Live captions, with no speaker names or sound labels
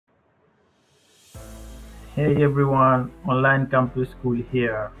Hey everyone, Online Campus School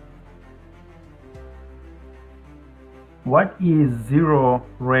here. What is 0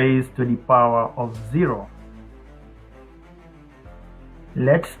 raised to the power of 0?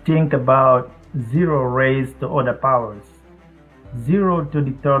 Let's think about 0 raised to other powers. 0 to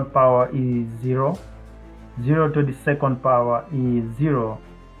the third power is 0, 0 to the second power is 0,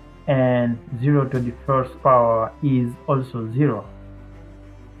 and 0 to the first power is also 0.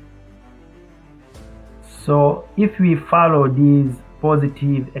 So if we follow these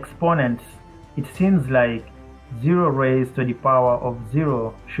positive exponents, it seems like 0 raised to the power of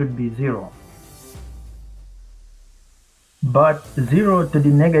 0 should be 0. But 0 to the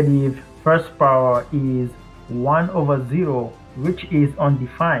negative first power is 1 over 0, which is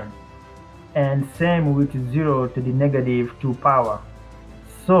undefined, and same with 0 to the negative 2 power.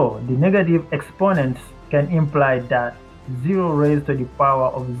 So the negative exponents can imply that 0 raised to the power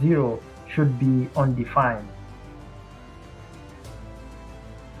of 0 should be undefined.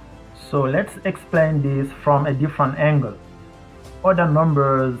 So let's explain this from a different angle. Other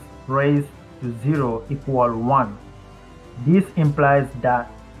numbers raised to 0 equal 1. This implies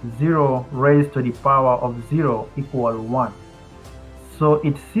that 0 raised to the power of 0 equal 1. So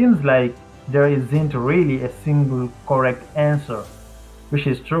it seems like there isn't really a single correct answer, which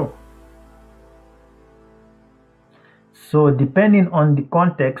is true. So depending on the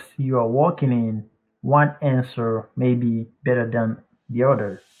context you are working in, one answer may be better than the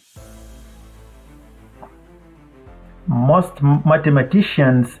other. Most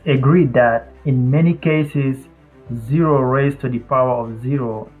mathematicians agree that in many cases 0 raised to the power of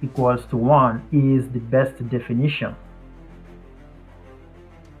 0 equals to 1 is the best definition.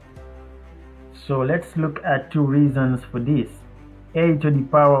 So let's look at two reasons for this. A to the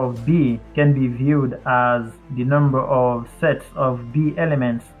power of b can be viewed as the number of sets of b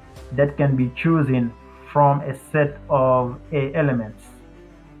elements that can be chosen from a set of a elements.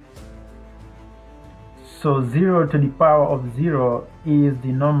 So 0 to the power of 0 is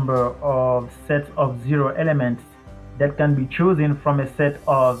the number of sets of 0 elements that can be chosen from a set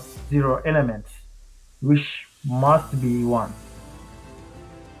of 0 elements, which must be 1.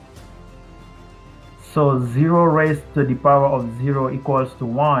 So 0 raised to the power of 0 equals to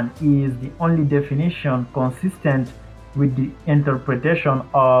 1 is the only definition consistent with the interpretation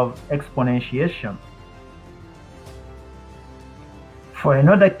of exponentiation. For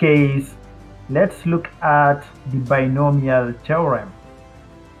another case, let's look at the binomial theorem.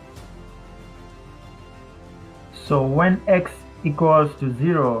 So when x equals to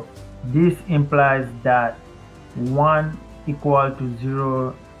 0, this implies that 1 equal to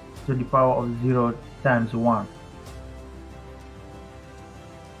 0 to the power of 0 times 1.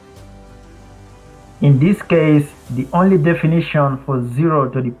 In this case, the only definition for 0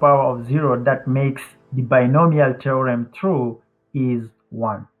 to the power of 0 that makes the binomial theorem true is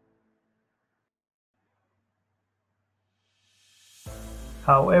 1.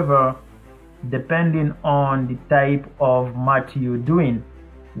 However, depending on the type of math you're doing,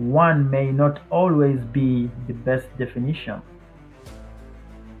 1 may not always be the best definition.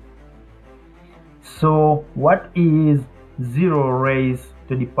 So what is 0 raised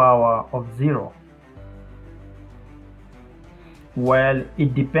to the power of 0? Well,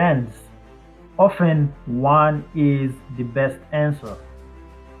 it depends. Often 1 is the best answer.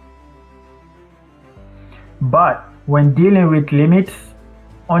 But when dealing with limits,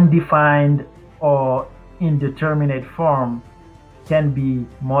 undefined or indeterminate form can be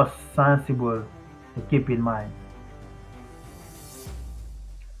most sensible to keep in mind.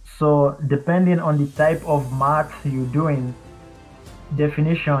 So depending on the type of math you're doing,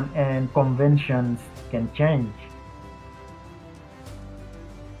 definition and conventions can change.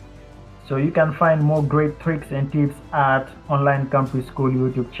 So you can find more great tricks and tips at Online Campus School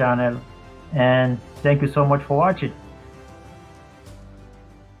YouTube channel. And thank you so much for watching.